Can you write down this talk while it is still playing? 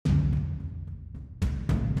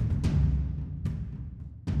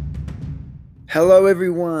Hello,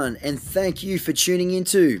 everyone, and thank you for tuning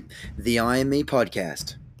into the I Am Me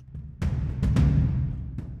podcast.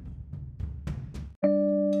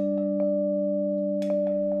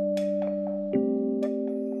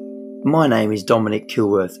 My name is Dominic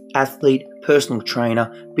Kilworth, athlete, personal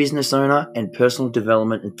trainer, business owner, and personal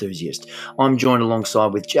development enthusiast. I'm joined alongside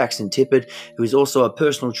with Jackson Tippett, who is also a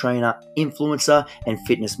personal trainer, influencer, and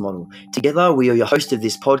fitness model. Together, we are your host of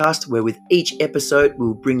this podcast, where with each episode,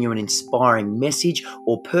 we'll bring you an inspiring message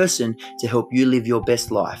or person to help you live your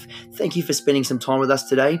best life. Thank you for spending some time with us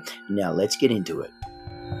today. Now, let's get into it.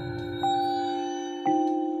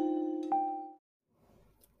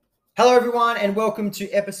 Hello, everyone, and welcome to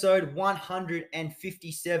episode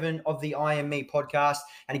 157 of the I Am Me podcast.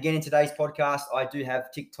 And again, in today's podcast, I do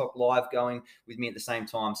have TikTok live going with me at the same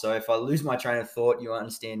time. So if I lose my train of thought, you'll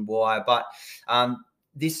understand why. But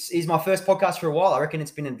this is my first podcast for a while. I reckon it's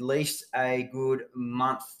been at least a good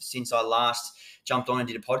month since I last jumped on and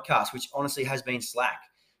did a podcast, which honestly has been slack.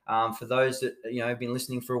 For those that have been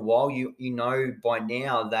listening for a while, you know by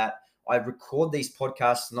now that I record these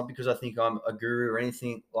podcasts not because I think I'm a guru or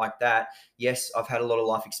anything like that. Yes, I've had a lot of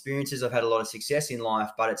life experiences. I've had a lot of success in life,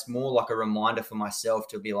 but it's more like a reminder for myself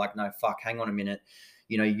to be like, no, fuck, hang on a minute.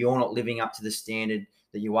 You're not living up to the standard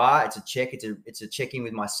that you are. It's a check. It's a check-in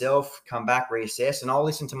with myself, come back, reassess. And I'll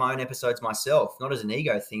listen to my own episodes myself, not as an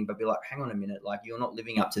ego thing, but be like, hang on a minute, like you're not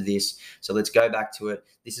living up to this. So let's go back to it.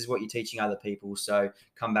 This is what you're teaching other people. So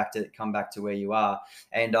come back to where you are.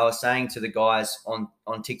 And I was saying to the guys on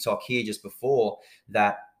TikTok here just before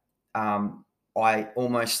that I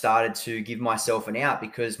almost started to give myself an out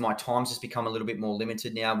because my time's just become a little bit more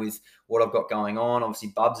limited now with what I've got going on. Obviously,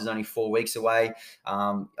 Bubs is only 4 weeks away.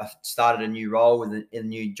 I've started a new role with a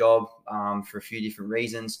new job for a few different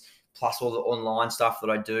reasons, plus all the online stuff that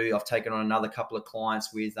I do. I've taken on another couple of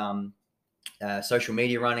clients with social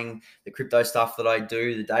media running, the crypto stuff that I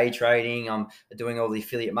do, the day trading. I'm doing all the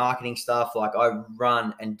affiliate marketing stuff. Like I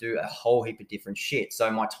run and do a whole heap of different shit. So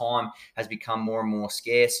my time has become more and more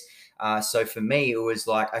scarce. So for me, it was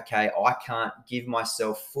like, okay, I can't give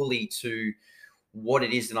myself fully to what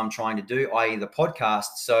it is that I'm trying to do, i.e. the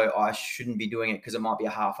podcast. So I shouldn't be doing it because it might be a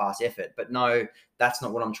half-ass effort. But no, that's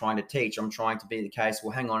not what I'm trying to teach. I'm trying to be the case,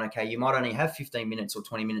 well, hang on, okay, you might only have 15 minutes or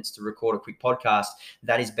 20 minutes to record a quick podcast.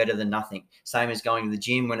 That is better than nothing. Same as going to the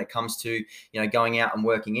gym when it comes to, going out and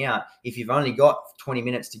working out. If you've only got 20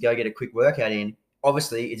 minutes to go get a quick workout in,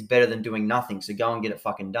 obviously it's better than doing nothing. So go and get it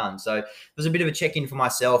fucking done. So it was a bit of a check-in for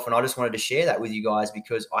myself, and I just wanted to share that with you guys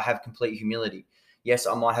because I have complete humility. Yes,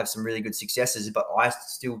 I might have some really good successes, but I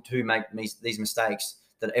still do make these mistakes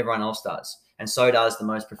that everyone else does. And so does the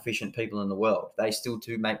most proficient people in the world. They still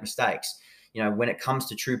do make mistakes. When it comes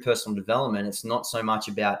to true personal development, it's not so much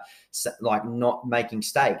about like not making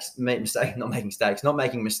mistakes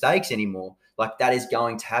anymore. Like that is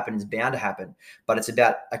going to happen. It's bound to happen. But it's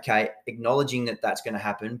about, okay, acknowledging that that's going to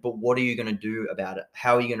happen. But what are you going to do about it?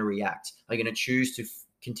 How are you going to react? Are you going to choose to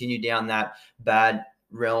continue down that bad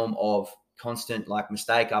realm of constant like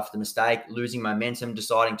mistake after mistake, losing momentum,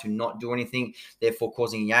 deciding to not do anything, therefore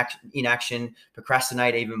causing inaction,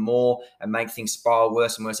 procrastinate even more and make things spiral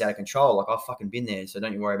worse and worse out of control? Like I've fucking been there, so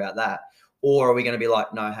don't you worry about that. Or are we going to be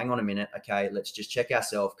like, no, hang on a minute, okay, let's just check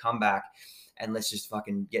ourselves, come back, and let's just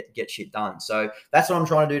fucking get shit done. So that's what I'm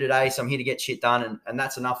trying to do today. So I'm here to get shit done, and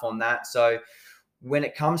that's enough on that. So when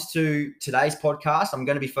it comes to today's podcast, I'm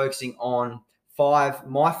going to be focusing on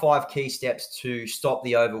my five key steps to stop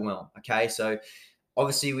the overwhelm. Okay. So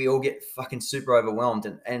obviously we all get fucking super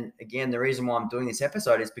overwhelmed. And again, the reason why I'm doing this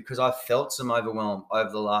episode is because I've felt some overwhelm over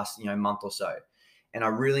the last, month or so. And I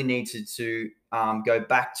really needed to go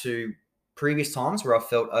back to previous times where I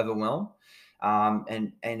felt overwhelmed.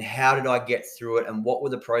 And how did I get through it? And what were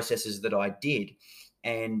the processes that I did?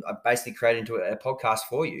 And I basically created into a podcast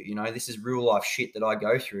for you. This is real life shit that I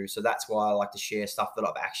go through. So that's why I like to share stuff that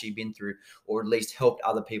I've actually been through, or at least helped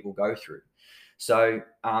other people go through. So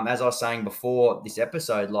as I was saying before this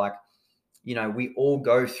episode, like, we all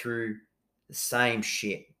go through the same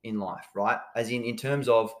shit in life, right? As in terms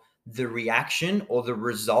of the reaction or the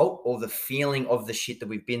result or the feeling of the shit that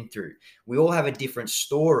we've been through. We all have a different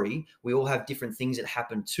story. We all have different things that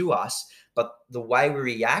happen to us, but the way we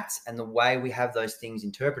react and the way we have those things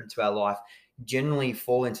interpreted to our life generally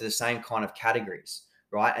fall into the same kind of categories,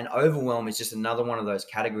 right? And overwhelm is just another one of those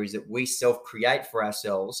categories that we self-create for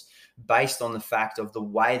ourselves based on the fact of the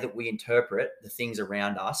way that we interpret the things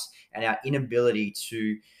around us and our inability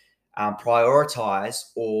to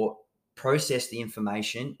prioritize or process the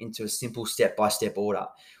information into a simple step-by-step order.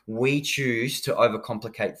 We choose to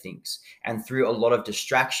overcomplicate things. And through a lot of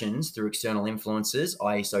distractions, through external influences,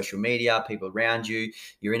 i.e. social media, people around you,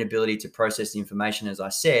 your inability to process the information, as I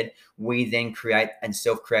said, we then create and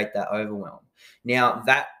self-create that overwhelm. Now,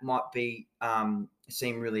 that might be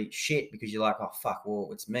seem really shit because you're like, oh, fuck, well,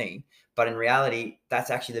 it's me. But in reality, that's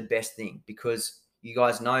actually the best thing, because you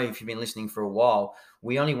guys know, if you've been listening for a while,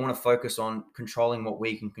 we only want to focus on controlling what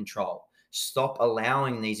we can control. Stop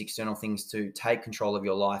allowing these external things to take control of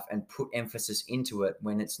your life and put emphasis into it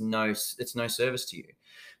when it's no service to you.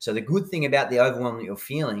 So the good thing about the overwhelm that you're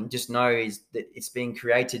feeling, just know, is that it's being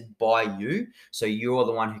created by you. So you're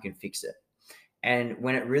the one who can fix it. And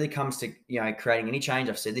when it really comes to, creating any change,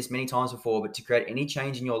 I've said this many times before, but to create any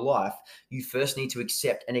change in your life, you first need to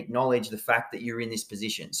accept and acknowledge the fact that you're in this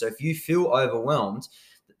position. So if you feel overwhelmed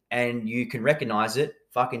and you can recognize it,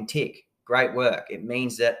 fucking tick. Great work. It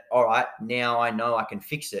means that, all right, now I know I can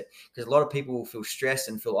fix it. Because a lot of people will feel stressed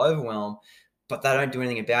and feel overwhelmed, but they don't do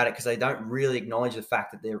anything about it because they don't really acknowledge the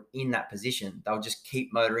fact that they're in that position. They'll just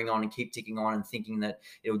keep motoring on and keep ticking on and thinking that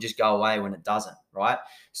it'll just go away when it doesn't, right?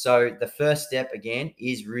 So the first step, again,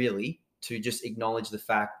 is really to just acknowledge the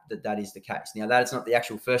fact that that is the case. Now, that is not the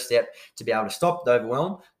actual first step to be able to stop the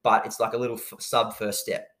overwhelm, but it's like a little sub first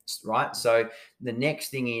step, right? So the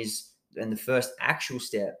next thing is, and the first actual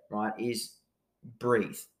step, right, is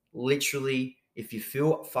breathe. Literally, if you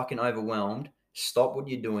feel fucking overwhelmed, stop what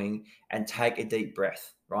you're doing and take a deep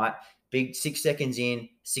breath, right? Big 6 seconds in,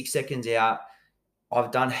 6 seconds out.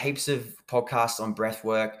 I've done heaps of podcasts on breath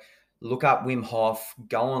work. Look up Wim Hof,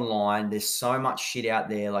 go online. There's so much shit out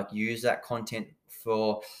there. Like, use that content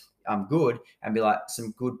for good and be like,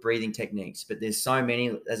 some good breathing techniques. But there's so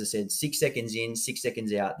many, as I said, 6 seconds in, 6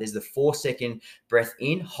 seconds out. There's the 4 second breath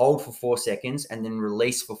in, hold for 4 seconds, and then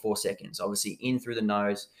release for 4 seconds. Obviously, in through the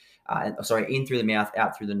nose, in through the mouth,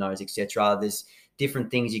 out through the nose, etc. There's different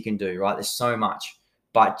things you can do, right? There's so much.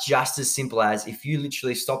 But just as simple as, if you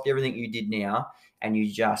literally stopped everything you did now and you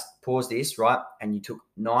just pause this, right? And you took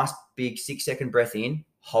nice big 6 second breath in,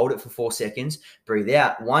 hold it for 4 seconds, breathe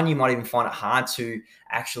out. One, you might even find it hard to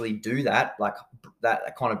actually do that, like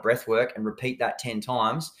that kind of breath work, and repeat that 10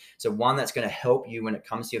 times. So one, that's going to help you when it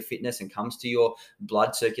comes to your fitness and comes to your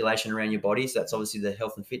blood circulation around your body. So that's obviously the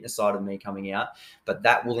health and fitness side of me coming out, but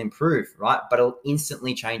that will improve, right? But it'll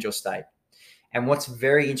instantly change your state. And what's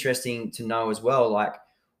very interesting to know as well, like,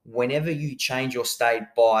 whenever you change your state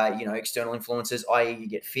by, external influences, i.e. you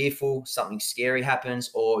get fearful, something scary happens,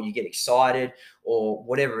 or you get excited, or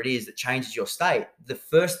whatever it is that changes your state, the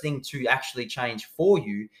first thing to actually change for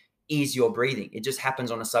you is your breathing. It just happens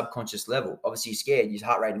on a subconscious level. Obviously, you're scared, your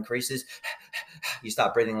heart rate increases, you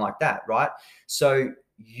start breathing like that, right? So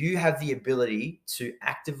you have the ability to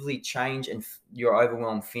actively change your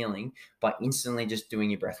overwhelmed feeling by instantly just doing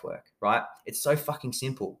your breath work, right? It's so fucking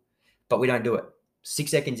simple, but we don't do it.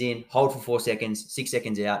 6 seconds in, hold for 4 seconds, 6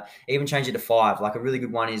 seconds out. Even change it to 5. Like, a really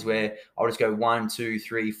good one is where I'll just go 1, 2,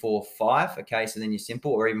 3, 4, 5. Okay, so then you're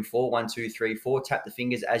simple, or even 4, 1, 2, 3, 4. Tap the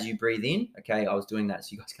fingers as you breathe in. Okay, I was doing that so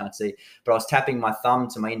you guys can't see, but I was tapping my thumb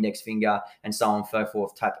to my index finger and so on and so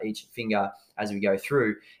forth. Tap each finger as we go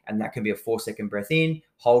through, and that can be a 4 second breath in,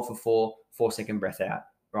 hold for 4, 4 second breath out.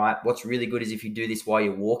 Right. What's really good is if you do this while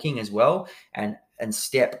you're walking as well, and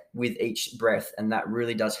step with each breath, and that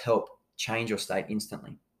really does help change your state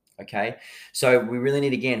instantly. Okay. So we really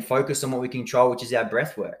need, again, focus on what we control, which is our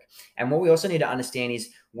breath work. And what we also need to understand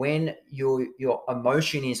is, when your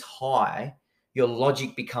emotion is high, your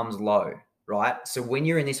logic becomes low, right? So when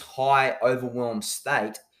you're in this high overwhelmed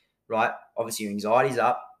state, right, obviously your anxiety's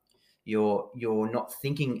up, you're not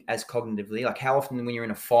thinking as cognitively. Like, how often when you're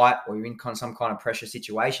in a fight or you're in some kind of pressure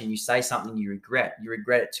situation, you say something you regret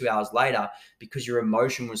it 2 hours later because your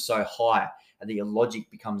emotion was so high and that your logic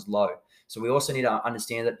becomes low. So we also need to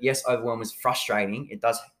understand that, yes, overwhelm is frustrating. It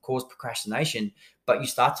does cause procrastination, but you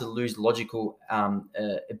start to lose logical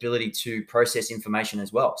ability to process information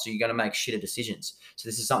as well. So you're going to make shitter decisions. So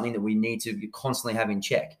this is something that we need to constantly have in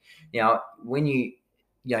check. Now, when you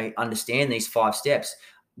understand these 5 steps,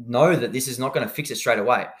 know that this is not going to fix it straight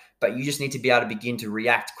away, but you just need to be able to begin to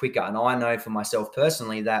react quicker. And I know for myself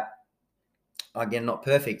personally that, again, not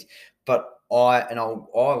perfect, but I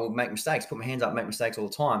will make mistakes, put my hands up, make mistakes all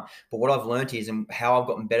the time. But what I've learned is, and how I've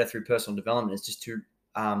gotten better through personal development, is just to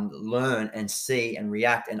learn and see and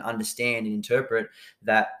react and understand and interpret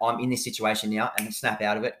that I'm in this situation now, and snap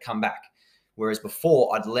out of it, come back. Whereas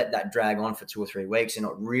before, I'd let that drag on for 2 or 3 weeks and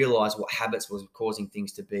not realize what habits was causing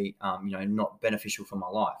things to be, not beneficial for my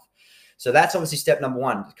life. So that's obviously step number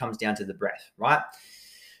 1. It comes down to the breath, right?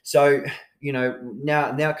 So,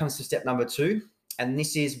 now it comes to step number 2. And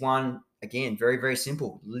this is one, again, very, very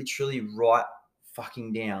simple. Literally write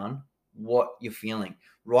fucking down what you're feeling.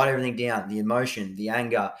 Write everything down, the emotion, the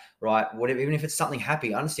anger, right? Whatever, even if it's something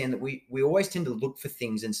happy. I understand that we always tend to look for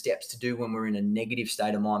things and steps to do when we're in a negative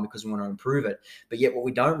state of mind because we want to improve it. But yet what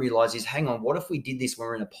we don't realize is, hang on, what if we did this when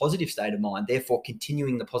we're in a positive state of mind, therefore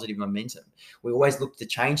continuing the positive momentum? We always look to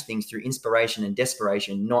change things through inspiration and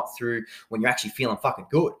desperation, not through when you're actually feeling fucking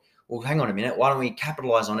good. Well, hang on a minute, why don't we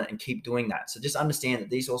capitalize on it and keep doing that? So just understand that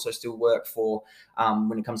these also still work for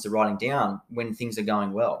when it comes to writing down when things are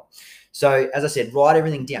going well. So as I said, write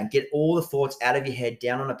everything down. Get all the thoughts out of your head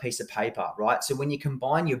down on a piece of paper, right? So when you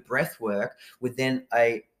combine your breath work with then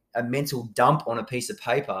a mental dump on a piece of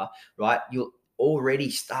paper, right, you'll already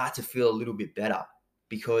start to feel a little bit better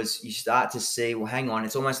because you start to see, well, hang on,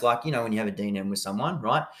 it's almost like, when you have a D&M with someone,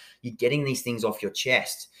 right? You're getting these things off your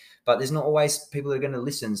chest. But there's not always people that are going to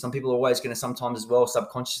listen. Some people are always going to sometimes as well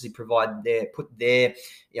subconsciously put their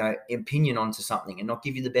opinion onto something and not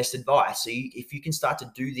give you the best advice. So if you can start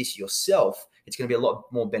to do this yourself, it's going to be a lot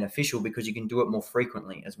more beneficial because you can do it more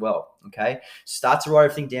frequently as well. Okay, start to write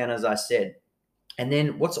everything down, as I said. And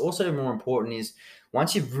then what's also more important is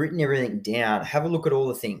once you've written everything down, have a look at all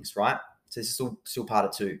the things, right? So this is still part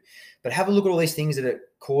of 2. But have a look at all these things that are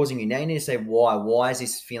causing you. Now you need to say why. Why is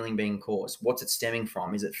this feeling being caused? What's it stemming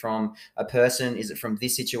from? Is it from a person? Is it from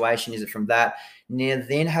this situation? Is it from that? Now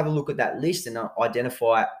then have a look at that list and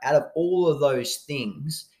identify out of all of those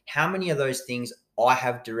things, how many of those things I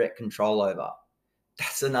have direct control over.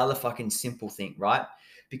 That's another fucking simple thing, right?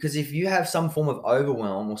 Because if you have some form of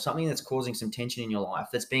overwhelm or something that's causing some tension in your life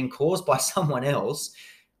that's being caused by someone else,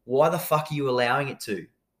 why the fuck are you allowing it to?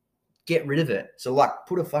 Get rid of it. So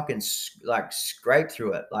put a fucking scrape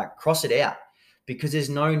through it, cross it out, because there's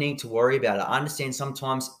no need to worry about it. I understand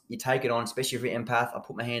sometimes you take it on, especially if you're an empath. I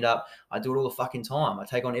put my hand up. I do it all the fucking time. I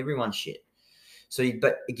take on everyone's shit. So,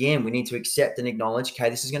 but again, we need to accept and acknowledge, okay,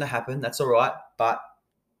 this is going to happen. That's all right. But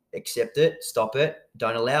accept it, stop it,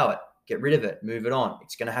 don't allow it, get rid of it, move it on.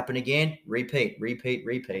 It's going to happen again. Repeat,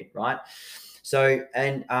 right? So,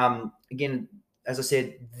 and again, as I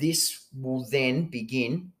said, this will then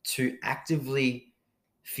begin to actively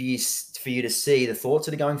for you to see the thoughts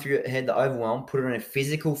that are going through your head, the overwhelm, put it on a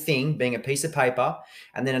physical thing, being a piece of paper.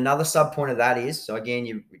 And then another sub point of that is, so again,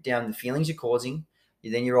 you're down the feelings you're causing.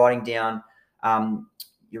 You're writing down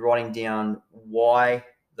why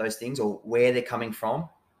those things or where they're coming from.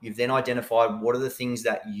 You've then identified what are the things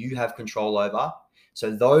that you have control over. So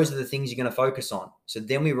those are the things you're going to focus on. So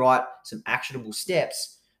then we write some actionable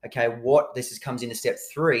steps. Okay, comes into step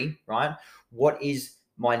 3, right? What is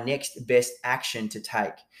my next best action to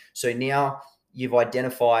take? So now you've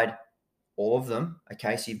identified all of them.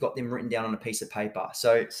 Okay, so you've got them written down on a piece of paper.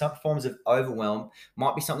 So some forms of overwhelm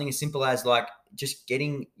might be something as simple as just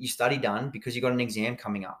getting your study done because you got an exam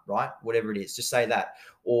coming up, right? Whatever it is, just say that.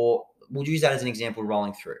 Or we'll use that as an example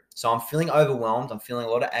rolling through. So I'm feeling overwhelmed. I'm feeling a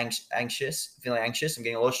lot of anxious. I'm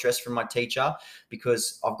getting a lot of stress from my teacher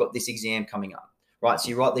because I've got this exam coming up, right? So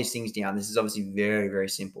you write these things down. This is obviously very, very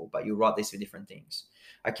simple, but you'll write these for different things.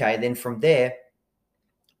 Okay, then from there,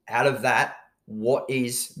 out of that, what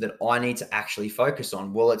is that I need to actually focus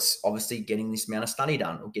on? Well, it's obviously getting this amount of study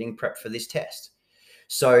done or getting prepped for this test.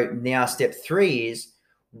 So now step 3 is,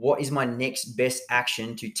 what is my next best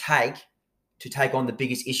action to take on the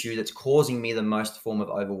biggest issue that's causing me the most form of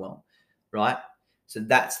overwhelm, right? So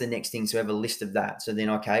that's the next thing. So have a list of that. So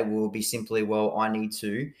then, okay, will be simply, well, I need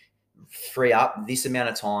to free up this amount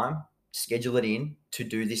of time, schedule it in to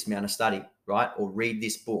do this amount of study, right? Or read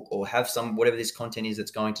this book or have whatever this content is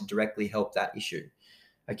that's going to directly help that issue.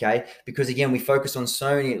 Okay. Because again, we focus on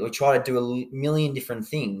we try to do a million different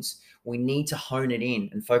things. We need to hone it in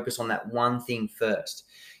and focus on that one thing first.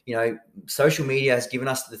 Social media has given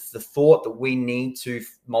us the thought that we need to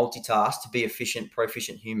multitask to be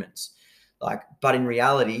proficient humans. But in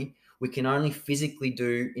reality, we can only physically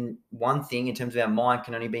do in one thing in terms of our mind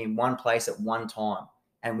can only be in one place at one time.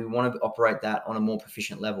 And we want to operate that on a more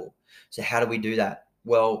proficient level. So how do we do that?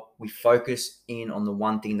 Well, we focus in on the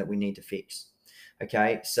one thing that we need to fix.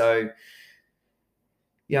 Okay. So,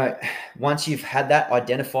 once you've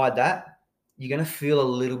identified that, you're going to feel a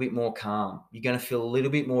little bit more calm. You're going to feel a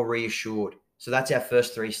little bit more reassured. So that's our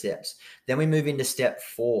first 3 steps. Then we move into step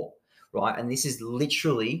 4, right? And this is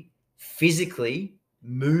literally physically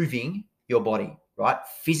moving your body, right?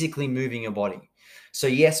 Physically moving your body. So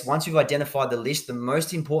yes, once you've identified the list, the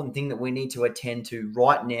most important thing that we need to attend to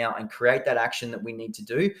right now and create that action that we need to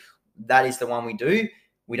do, that is the one we do.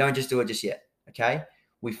 We don't just do it just yet, okay?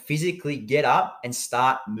 We physically get up and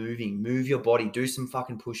start moving, move your body, do some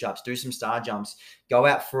fucking push-ups, do some star jumps, go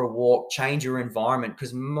out for a walk, change your environment.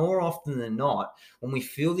 Because more often than not, when we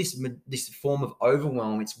feel this form of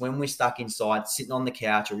overwhelm, it's when we're stuck inside, sitting on the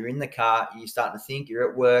couch, or you're in the car, you're starting to think, you're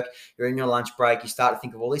at work, you're in your lunch break, you start to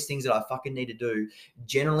think of all these things that I fucking need to do.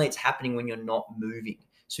 Generally, it's happening when you're not moving.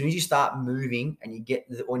 As soon as you start moving and you get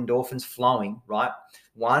the endorphins flowing, right?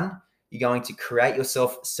 One, you're going to create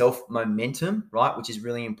yourself self momentum, right? Which is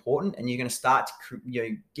really important. And you're going to start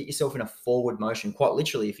to get yourself in a forward motion, quite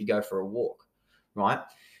literally, if you go for a walk, right?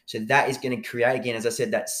 So that is going to create, again, as I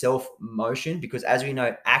said, that self motion, because as we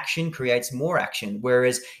know, action creates more action.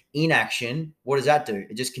 Whereas inaction, what does that do?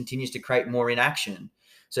 It just continues to create more inaction.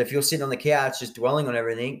 So if you're sitting on the couch, just dwelling on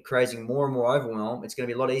everything, creating more and more overwhelm, it's going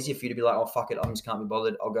to be a lot easier for you to be like, oh, fuck it, I just can't be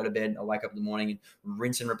bothered. I'll go to bed. I'll wake up in the morning and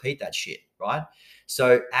rinse and repeat that shit, right?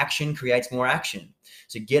 So action creates more action.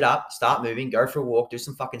 So get up, start moving, go for a walk, do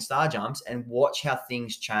some fucking star jumps, and watch how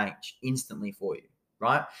things change instantly for you,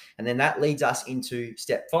 right? And then that leads us into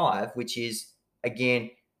step 5, which is, again,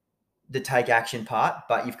 the take action part,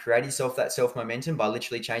 but you've created yourself that self momentum by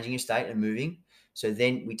literally changing your state and moving. So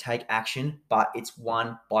then we take action, but it's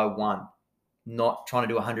one by one, not trying to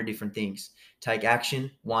do 100 different things. Take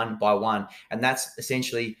action one by one. And that's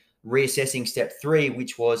essentially reassessing step 3,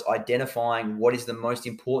 which was identifying what is the most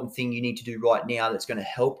important thing you need to do right now that's going to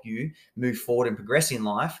help you move forward and progress in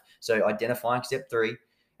life. So identifying step 3.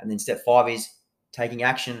 And then step 5 is taking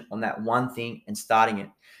action on that one thing and starting it.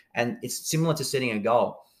 And it's similar to setting a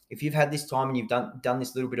goal. If you've had this time and you've done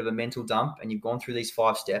this little bit of a mental dump and you've gone through these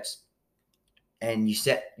 5 steps and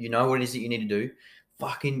you know what it is that you need to do,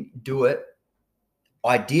 fucking do it.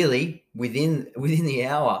 Ideally within the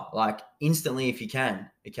hour, like instantly if you can,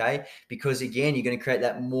 okay? Because again, you're going to create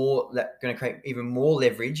going to create even more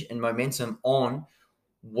leverage and momentum on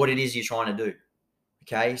what it is you're trying to do,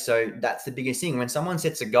 okay? So that's the biggest thing. When someone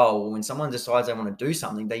sets a goal, or when someone decides they want to do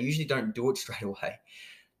something, they usually don't do it straight away.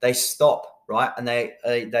 They stop, right? And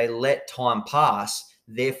they let time pass,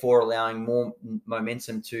 therefore allowing more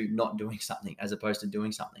momentum to not doing something as opposed to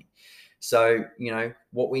doing something. So,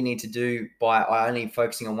 what we need to do by only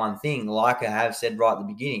focusing on one thing, like I have said right at the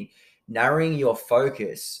beginning, narrowing your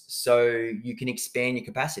focus so you can expand your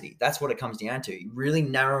capacity. That's what it comes down to. Really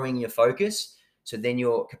narrowing your focus so then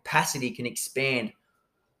your capacity can expand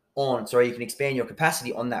you can expand your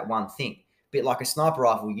capacity on that one thing. A bit like a sniper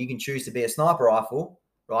rifle. You can choose to be a sniper rifle,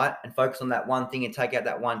 right? And focus on that one thing and take out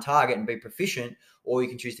that one target and be proficient. Or you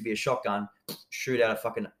can choose to be a shotgun, shoot out a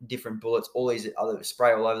fucking different bullets, all these other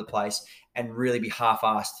spray all over the place, and really be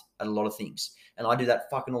half-assed at a lot of things. And I do that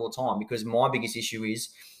fucking all the time because my biggest issue is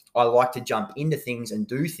I like to jump into things and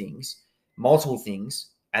do things, multiple things,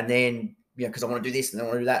 and then, because I want to do this and then I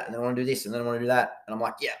want to do that and then I want to do this and then I want to do that. And I'm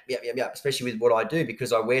like, yeah, especially with what I do,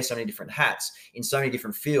 because I wear so many different hats in so many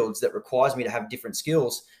different fields that requires me to have different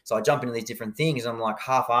skills. So I jump into these different things and I'm like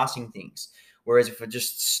half-assing things. Whereas if I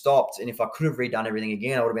just stopped and if I could have redone everything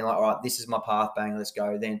again, I would have been like, all right, this is my path, bang, let's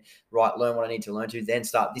go. Then, right, learn what I need to learn to, then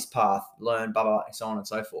start this path, learn, blah, blah, and so on and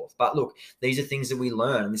so forth. But look, these are things that we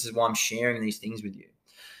learn, and this is why I'm sharing these things with you.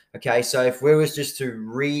 Okay, so if we was just to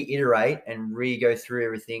reiterate and go through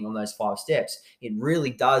everything on those 5 steps, it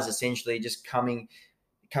really does essentially just come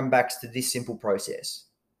back to this simple process,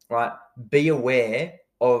 right? Be aware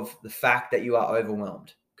of the fact that you are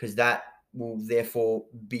overwhelmed, because that will therefore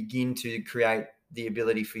begin to create the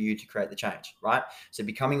ability for you to create the change, right? So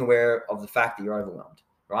becoming aware of the fact that you're overwhelmed,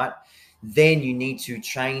 right? Then you need to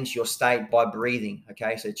change your state by breathing,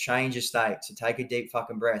 okay? So change your state. So take a deep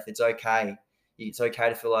fucking breath. It's okay. It's okay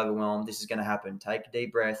to feel overwhelmed. This is going to happen. Take a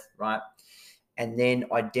deep breath, right? And then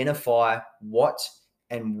identify what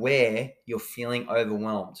and where you're feeling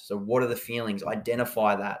overwhelmed. So what are the feelings?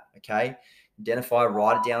 Identify that, okay? Identify,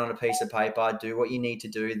 write it down on a piece of paper, do what you need to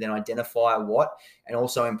do, then identify what, and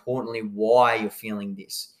also importantly, why you're feeling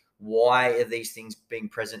this. Why are these things being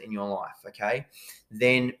present in your life, okay?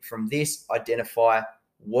 Then from this, identify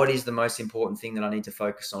what is the most important thing that I need to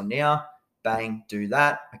focus on now. Bang, do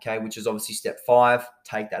that, okay, which is obviously step 5,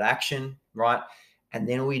 take that action, right? And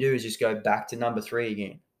then all we do is just go back to number 3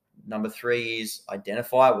 again. Number 3 is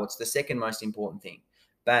identify what's the second most important thing.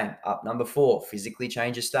 Bang, up number 4, physically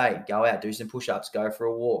change your state. Go out, do some push-ups, go for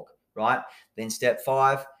a walk, right? Then step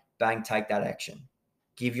 5, bang, take that action.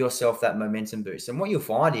 Give yourself that momentum boost. And what you'll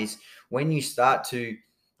find is when you start to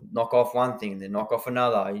knock off one thing, then knock off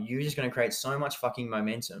another, you're just going to create so much fucking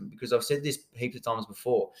momentum, because I've said this heaps of times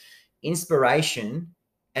before. Inspiration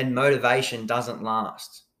and motivation doesn't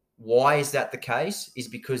last. Why is that the case? Is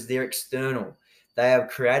because they're external. They are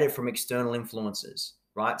created from external influences,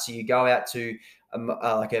 right? So you go out to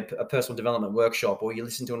like a personal development workshop, or you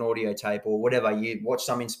listen to an audio tape or whatever, you watch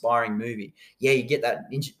some inspiring movie. Yeah, you get that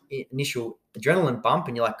initial adrenaline bump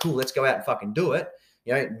and you're like, cool, let's go out and fucking do it.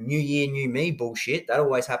 New year, new me bullshit. That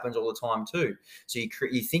always happens all the time too. So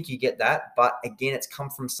you think you get that, but again, it's come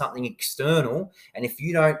from something external. And if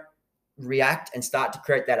you don't react and start to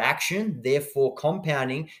create that action, therefore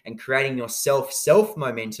compounding and creating your self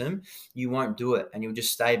momentum, you won't do it and you'll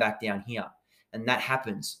just stay back down here. And that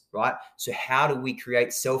happens, right? So how do we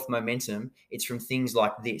create self momentum? It's from things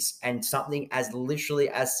like this, and something as literally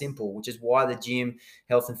as simple, which is why the gym,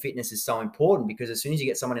 health and fitness is so important, because as soon as you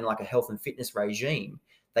get someone in like a health and fitness regime,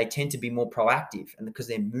 they tend to be more proactive, and because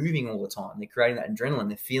they're moving all the time, they're creating that adrenaline,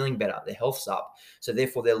 they're feeling better, their health's up. So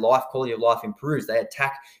therefore their quality of life improves. They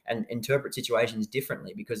attack and interpret situations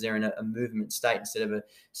differently because they're in a movement state instead of a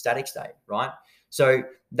static state, right? So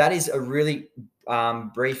that is a really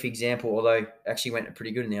brief example, although actually went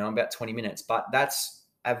pretty good now, about 20 minutes, but that's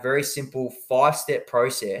a very simple 5-step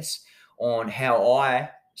process on how I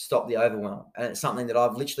stop the overwhelm. And it's something that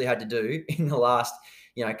I've literally had to do in the last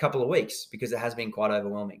couple of weeks because it has been quite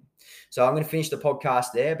overwhelming. So I'm going to finish the podcast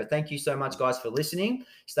there, but thank you so much, guys, for listening.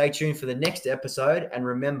 Stay tuned for the next episode. And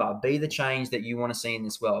remember, be the change that you want to see in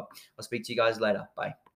this world. I'll speak to you guys later. Bye.